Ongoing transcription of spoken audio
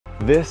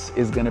This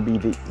is gonna be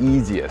the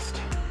easiest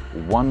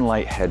one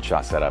light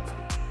headshot setup,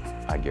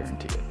 I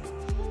guarantee it.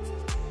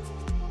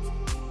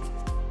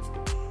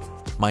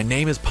 My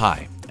name is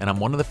Pi, and I'm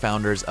one of the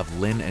founders of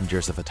Lynn and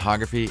Jersa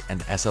Photography and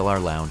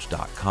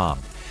SLRLounge.com.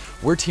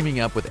 We're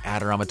teaming up with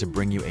Adorama to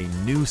bring you a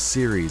new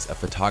series of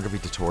photography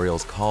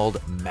tutorials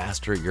called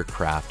Master Your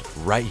Craft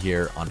right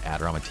here on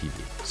Adorama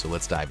TV. So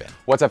let's dive in.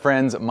 What's up,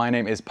 friends? My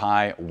name is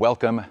Pi.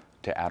 Welcome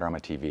to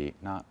Adorama TV,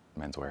 not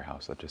Men's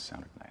Warehouse. That just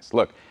sounded nice.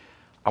 Look,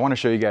 I want to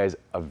show you guys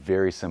a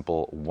very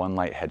simple one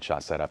light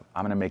headshot setup.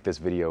 I'm going to make this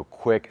video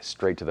quick,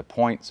 straight to the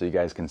point, so you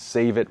guys can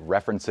save it,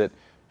 reference it,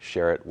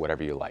 share it,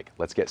 whatever you like.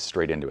 Let's get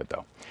straight into it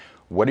though.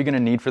 What are you going to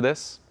need for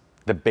this?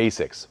 The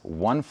basics.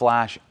 One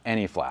flash,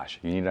 any flash.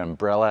 You need an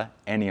umbrella,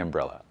 any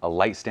umbrella. A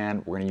light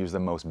stand, we're going to use the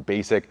most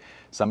basic,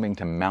 something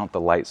to mount the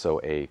light, so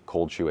a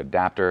cold shoe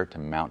adapter to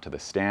mount to the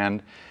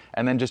stand,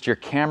 and then just your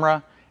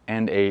camera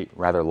and a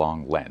rather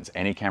long lens.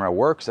 Any camera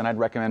works, and I'd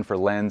recommend for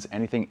lens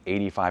anything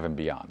 85 and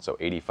beyond. So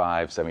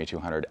 85,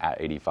 7200 at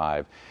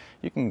 85.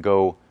 You can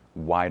go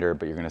wider,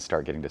 but you're going to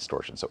start getting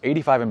distortion. So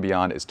 85 and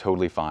beyond is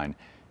totally fine.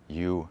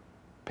 You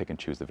pick and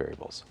choose the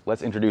variables.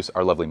 Let's introduce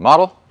our lovely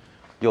model.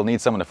 You'll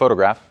need someone to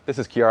photograph. This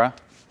is Kiara.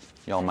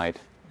 Y'all might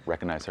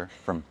recognize her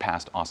from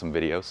past awesome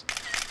videos.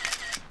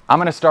 I'm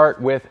gonna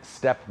start with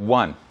step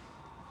one.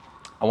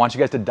 I want you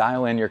guys to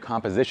dial in your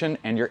composition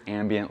and your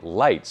ambient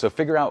light. So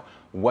figure out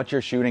what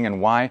you're shooting and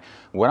why.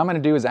 What I'm gonna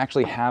do is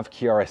actually have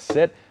Kiara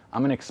sit.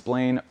 I'm gonna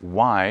explain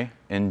why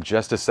in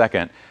just a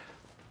second.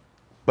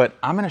 But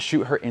I'm gonna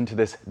shoot her into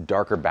this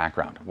darker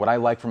background. What I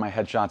like for my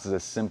headshots is a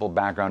simple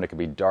background. It can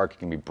be dark, it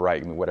can be bright,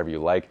 it can be whatever you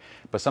like,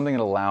 but something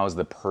that allows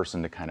the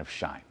person to kind of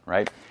shine,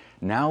 right?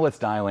 Now let's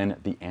dial in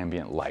the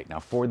ambient light. Now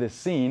for this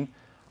scene,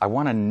 I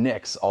wanna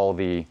nix all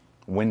the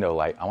window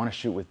light. I wanna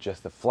shoot with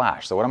just the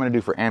flash. So what I'm gonna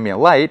do for ambient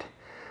light,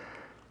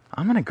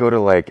 I'm gonna go to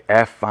like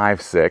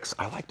f5.6.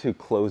 I like to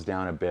close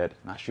down a bit,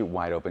 not shoot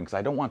wide open, because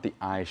I don't want the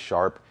eyes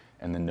sharp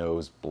and the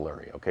nose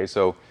blurry, okay?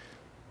 So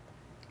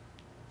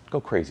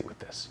go crazy with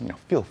this. You know,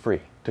 feel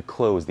free to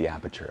close the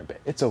aperture a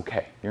bit. It's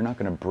okay. You're not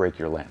going to break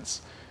your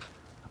lens.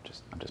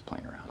 I'm just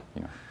playing around.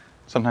 You know,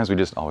 sometimes we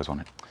just always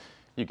want to.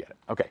 You get it.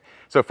 Okay.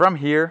 So from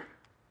here,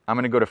 I'm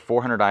going to go to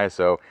 400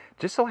 ISO,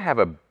 just so I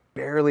have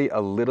barely a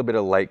little bit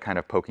of light kind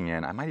of poking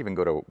in. I might even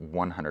go to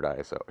 100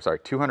 ISO. Sorry,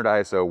 200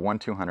 ISO,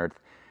 1/200th,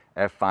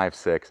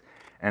 f5.6,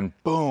 and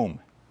boom,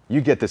 you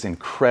get this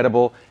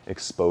incredible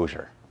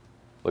exposure.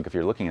 Look, if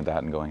you're looking at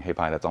that and going, "Hey,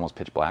 Pi, that's almost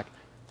pitch black."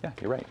 Yeah,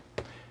 you're right.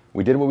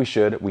 We did what we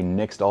should, we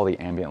nixed all the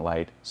ambient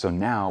light, so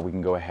now we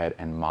can go ahead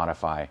and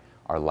modify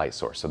our light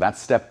source. So that's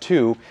step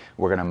two,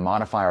 we're gonna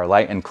modify our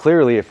light, and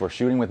clearly if we're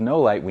shooting with no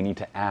light, we need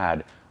to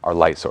add our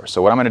light source.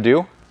 So what I'm gonna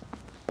do,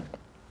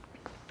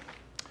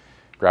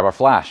 grab our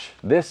flash.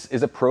 This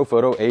is a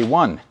ProPhoto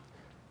A1,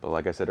 but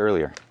like I said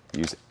earlier,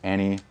 use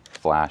any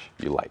flash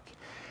you like.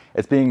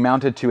 It's being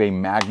mounted to a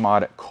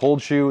Magmod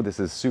cold shoe. This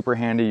is super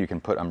handy. You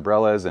can put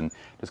umbrellas and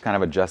just kind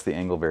of adjust the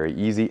angle very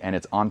easy, and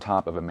it's on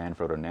top of a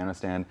Manfrotto nano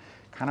stand.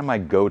 Kind of my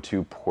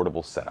go-to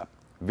portable setup.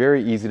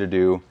 Very easy to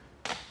do,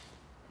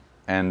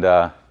 and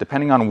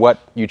depending on what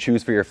you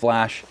choose for your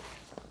flash,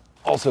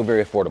 also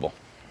very affordable.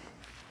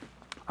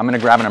 I'm gonna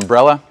grab an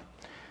umbrella.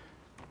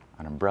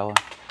 An umbrella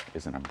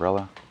is an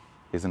umbrella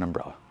is an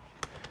umbrella.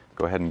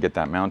 Go ahead and get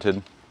that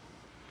mounted.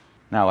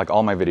 Now, like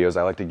all my videos,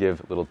 I like to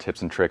give little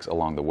tips and tricks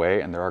along the way,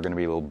 and there are gonna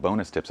be little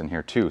bonus tips in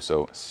here too,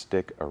 so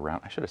stick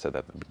around. I should have said that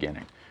at the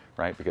beginning,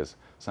 right? Because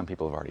some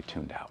people have already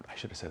tuned out. I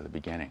should have said at the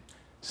beginning.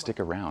 Stick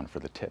around for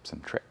the tips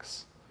and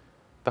tricks.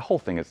 The whole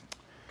thing is,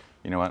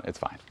 you know what? It's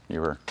fine.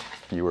 You were.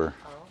 Oh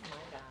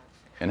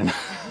my God.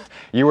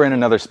 You were in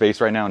another space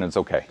right now, and it's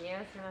okay.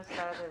 Yes,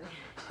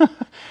 no,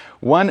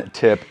 One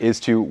tip is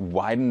to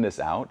widen this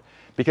out,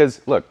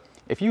 because look,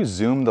 if you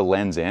zoom the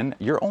lens in,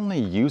 you're only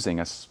using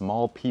a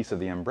small piece of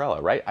the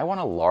umbrella, right? I want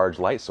a large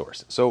light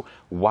source. So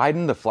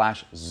widen the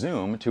flash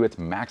zoom to its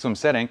maximum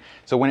setting,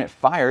 so when it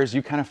fires,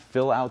 you kind of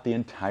fill out the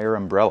entire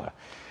umbrella.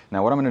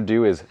 Now what I'm gonna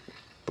do is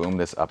boom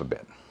this up a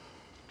bit.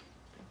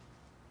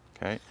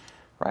 Okay,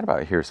 right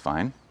about here is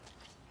fine.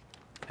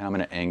 And I'm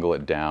gonna angle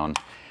it down.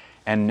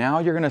 And now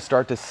you're gonna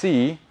start to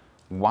see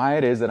why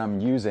it is that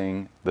I'm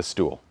using the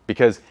stool.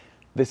 Because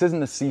this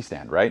isn't a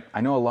C-stand, right?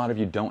 I know a lot of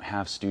you don't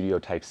have studio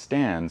type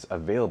stands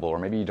available, or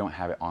maybe you don't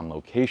have it on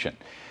location.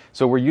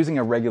 So we're using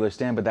a regular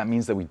stand, but that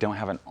means that we don't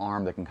have an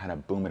arm that can kind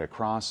of boom it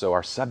across, so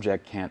our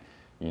subject can't,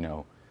 you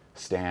know,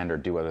 stand or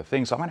do other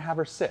things. So I'm gonna have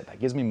her sit. That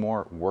gives me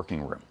more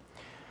working room.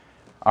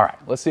 All right,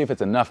 let's see if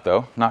it's enough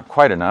though. Not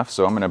quite enough,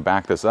 so I'm gonna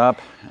back this up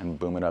and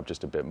boom it up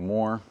just a bit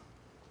more.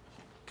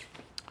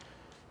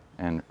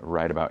 And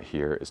right about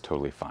here is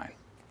totally fine.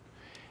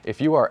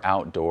 If you are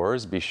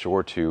outdoors, be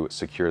sure to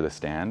secure the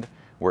stand.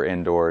 We're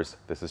indoors,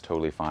 this is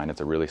totally fine. It's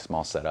a really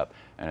small setup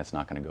and it's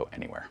not gonna go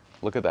anywhere.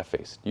 Look at that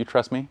face. You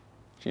trust me?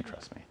 She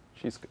trusts me.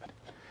 She's good.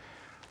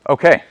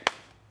 Okay,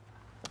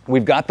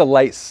 we've got the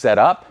light set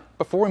up.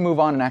 Before we move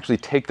on and actually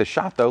take the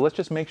shot though, let's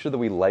just make sure that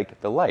we like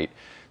the light.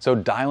 So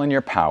dial in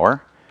your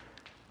power.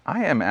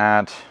 I am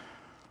at,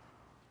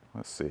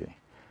 let's see,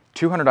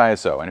 200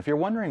 ISO. And if you're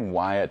wondering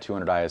why at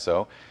 200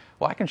 ISO,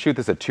 well, I can shoot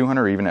this at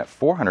 200 or even at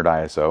 400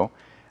 ISO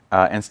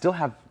and still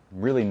have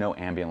really no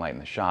ambient light in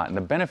the shot. And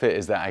the benefit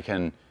is that I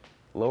can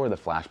lower the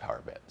flash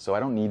power a bit, so I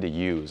don't need to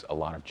use a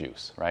lot of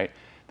juice, right?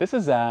 This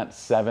is at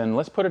 7.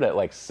 Let's put it at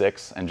like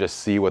 6 and just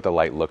see what the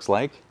light looks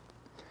like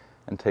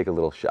and take a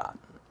little shot.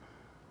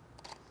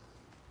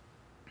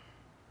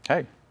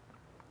 Hey,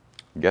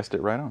 guessed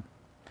it right on.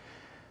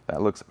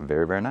 That looks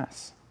very, very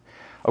nice.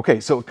 Okay,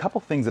 so a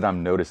couple things that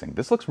I'm noticing.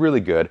 This looks really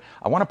good.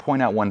 I want to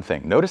point out one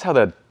thing. Notice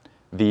how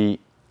the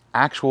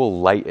actual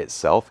light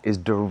itself is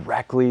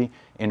directly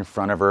in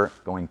front of her,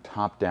 going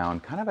top down,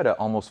 kind of at an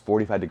almost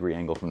 45-degree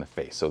angle from the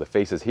face. So the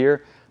face is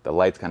here, the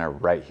light's kind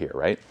of right here,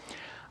 right?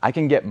 I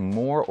can get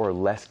more or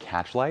less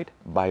catch light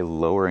by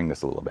lowering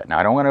this a little bit. Now,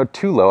 I don't want to go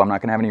too low. I'm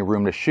not going to have any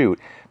room to shoot.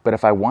 But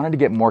if I wanted to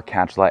get more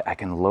catch light, I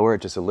can lower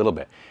it just a little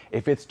bit.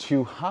 If it's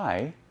too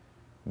high,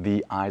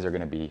 the eyes are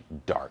going to be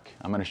dark.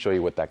 I'm going to show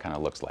you what that kind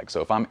of looks like. So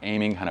if I'm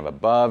aiming kind of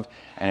above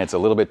and it's a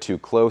little bit too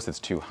close, it's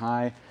too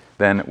high,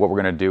 then what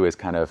we're going to do is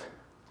kind of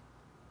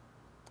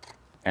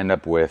end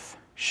up with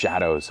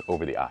shadows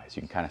over the eyes.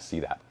 You can kind of see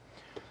that.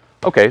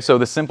 Okay, so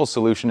the simple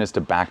solution is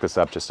to back this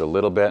up just a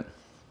little bit,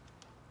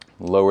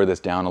 lower this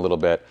down a little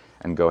bit,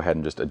 and go ahead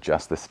and just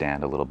adjust the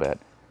stand a little bit.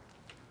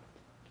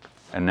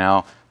 And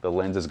now the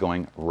lens is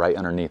going right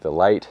underneath the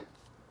light,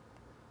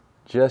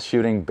 just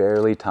shooting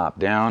barely top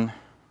down.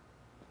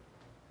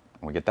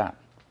 And we get that.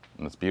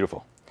 And that's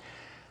beautiful.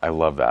 I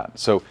love that.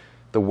 So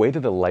the way that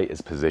the light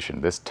is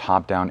positioned, this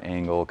top-down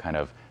angle, kind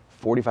of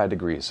 45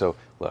 degrees. So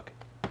look,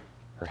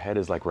 her head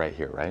is like right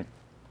here, right?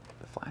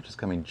 The flash is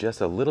coming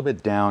just a little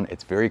bit down.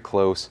 It's very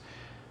close.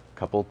 A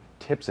couple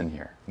tips in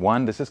here.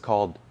 One, this is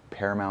called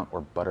Paramount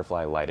or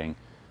butterfly lighting.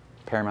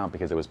 Paramount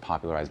because it was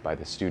popularized by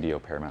the studio,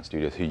 Paramount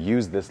Studios, who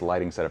used this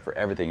lighting setup for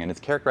everything, and it's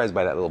characterized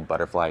by that little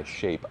butterfly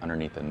shape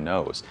underneath the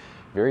nose.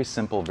 Very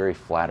simple, very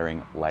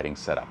flattering lighting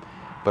setup.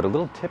 But a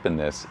little tip in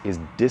this is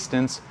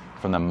distance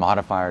from the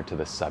modifier to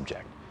the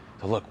subject.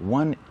 So look,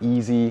 one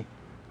easy,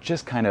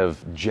 just kind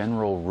of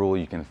general rule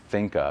you can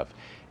think of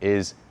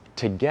is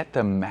to get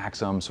the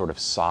maximum sort of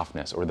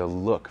softness or the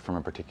look from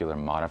a particular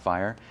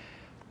modifier,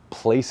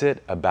 place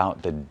it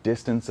about the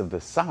distance of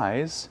the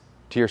size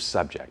to your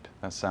subject.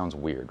 That sounds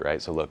weird,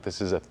 right? So look,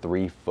 this is a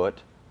 3-foot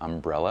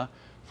umbrella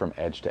from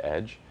edge to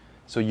edge.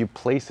 So you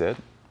place it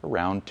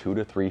around 2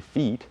 to 3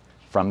 feet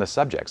from the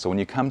subject. So when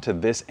you come to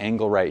this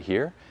angle right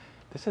here,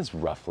 this is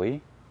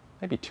roughly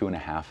maybe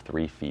 2.5,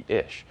 3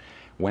 feet-ish.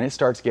 When it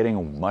starts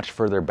getting much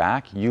further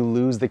back, you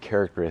lose the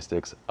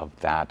characteristics of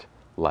that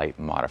light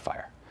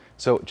modifier.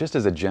 So just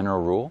as a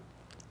general rule,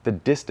 the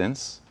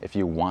distance, if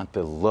you want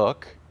the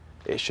look,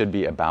 it should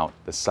be about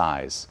the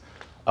size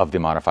of the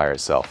modifier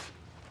itself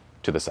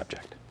to the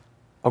subject.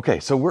 Okay,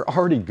 so we're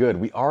already good.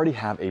 We already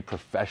have a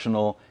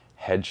professional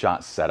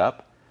headshot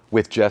setup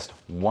with just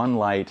one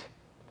light.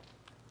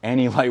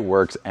 Any light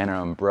works, and an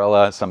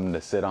umbrella, something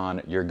to sit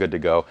on, you're good to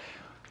go.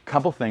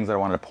 Couple things that I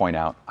wanted to point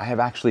out. I have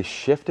actually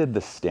shifted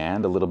the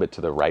stand a little bit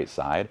to the right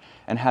side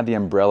and had the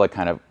umbrella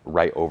kind of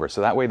right over.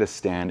 So that way the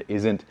stand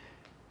isn't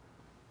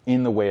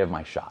in the way of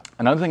my shot.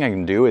 Another thing I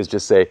can do is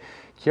just say,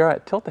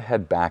 Kiara, tilt the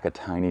head back a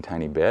tiny,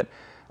 tiny bit,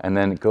 and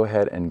then go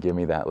ahead and give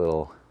me that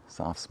little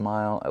soft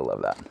smile. I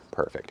love that.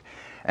 Perfect.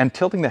 And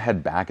tilting the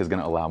head back is going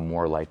to allow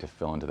more light to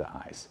fill into the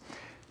eyes.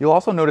 You'll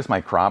also notice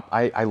my crop.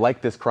 I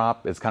like this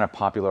crop. It's kind of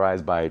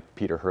popularized by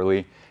Peter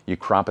Hurley. You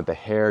crop at the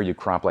hair, you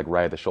crop like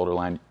right at the shoulder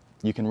line.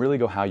 You can really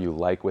go how you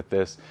like with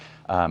this.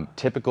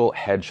 Typical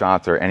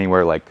headshots are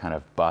anywhere like kind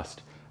of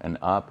bust and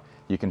up.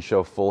 You can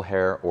show full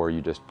hair or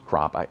you just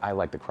crop. I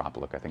like the crop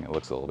look. I think it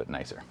looks a little bit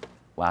nicer.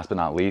 Last but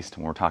not least,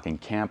 when we're talking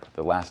camp,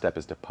 the last step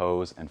is to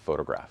pose and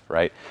photograph,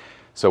 right?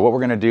 So what we're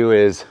going to do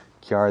is,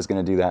 Kiara's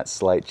going to do that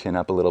slight chin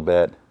up a little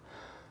bit.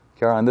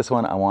 Kiara, on this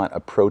one, I want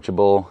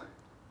approachable.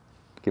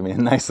 Give me a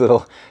nice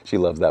little, she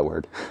loves that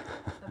word.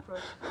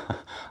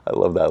 I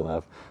love that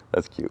laugh.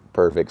 That's cute.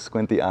 Perfect.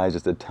 Squint the eyes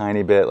just a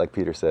tiny bit, like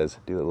Peter says.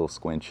 Do the little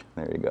squinch.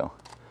 There you go.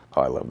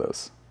 Oh, I love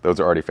those. Those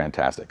are already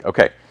fantastic.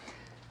 Okay.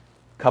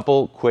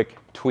 Couple quick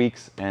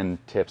tweaks and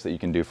tips that you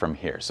can do from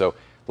here. So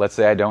let's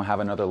say I don't have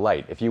another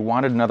light. If you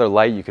wanted another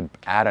light, you could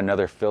add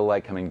another fill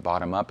light coming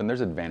bottom up, and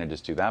there's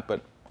advantages to that,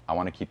 but I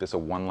want to keep this a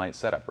one light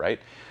setup, right?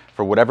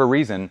 For whatever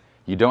reason,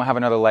 you don't have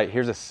another light.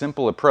 Here's a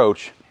simple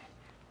approach.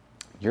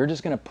 You're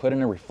just going to put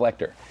in a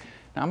reflector.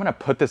 Now I'm going to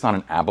put this on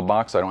an apple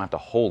box so I don't have to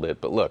hold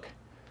it, but look,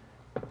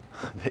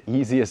 the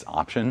easiest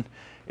option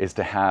is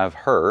to have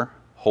her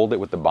hold it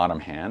with the bottom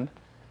hand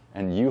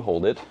and you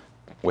hold it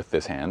with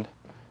this hand,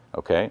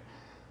 okay?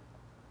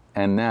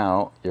 And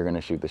now you're going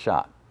to shoot the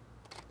shot.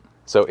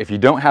 So if you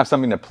don't have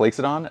something to place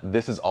it on,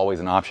 this is always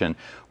an option.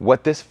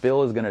 What this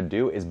fill is going to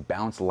do is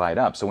bounce light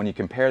up. So when you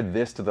compare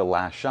this to the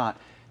last shot,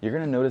 you're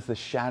going to notice the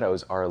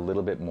shadows are a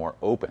little bit more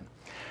open.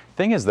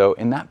 Thing is though,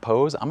 in that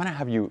pose, I'm going to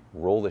have you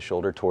roll the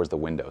shoulder towards the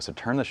window. So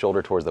turn the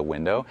shoulder towards the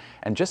window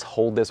and just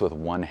hold this with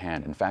one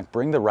hand. In fact,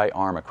 bring the right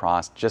arm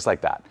across just like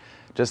that.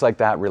 Just like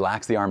that,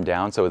 relax the arm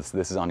down so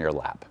this is on your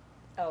lap.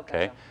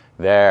 Okay?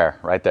 There,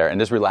 right there. And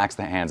just relax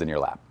the hands in your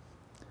lap.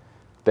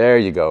 There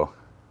you go.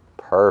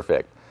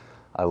 Perfect.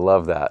 I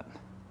love that.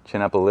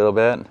 Chin up a little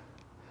bit.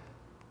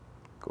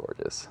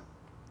 Gorgeous.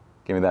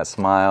 Give me that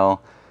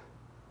smile.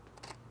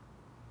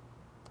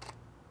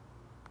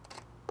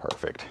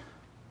 Perfect.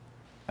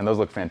 And those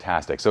look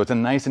fantastic. So it's a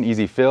nice and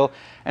easy fill.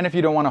 And if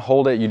you don't want to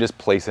hold it, you just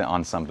place it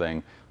on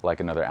something like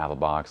another apple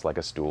box, like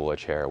a stool, a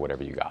chair,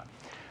 whatever you got.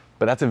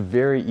 But that's a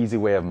very easy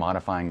way of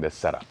modifying this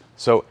setup.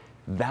 So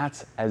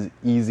that's as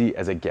easy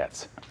as it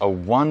gets. A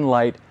one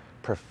light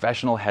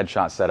professional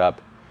headshot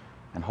setup.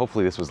 And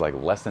hopefully this was like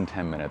less than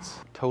 10 minutes.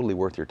 Totally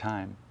worth your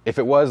time. If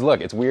it was,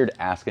 look, it's weird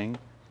asking,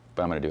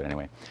 but I'm gonna do it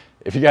anyway.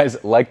 If you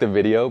guys like the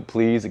video,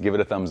 please give it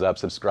a thumbs up,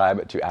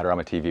 subscribe to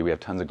Adorama TV. We have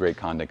tons of great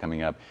content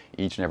coming up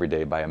each and every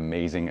day by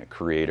amazing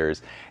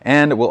creators.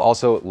 And we'll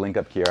also link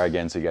up Kiara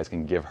again so you guys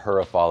can give her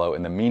a follow.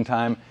 In the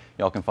meantime,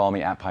 y'all can follow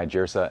me at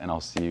PieJersa, and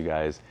I'll see you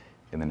guys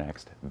in the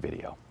next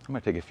video. I'm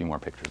gonna take a few more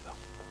pictures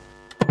though.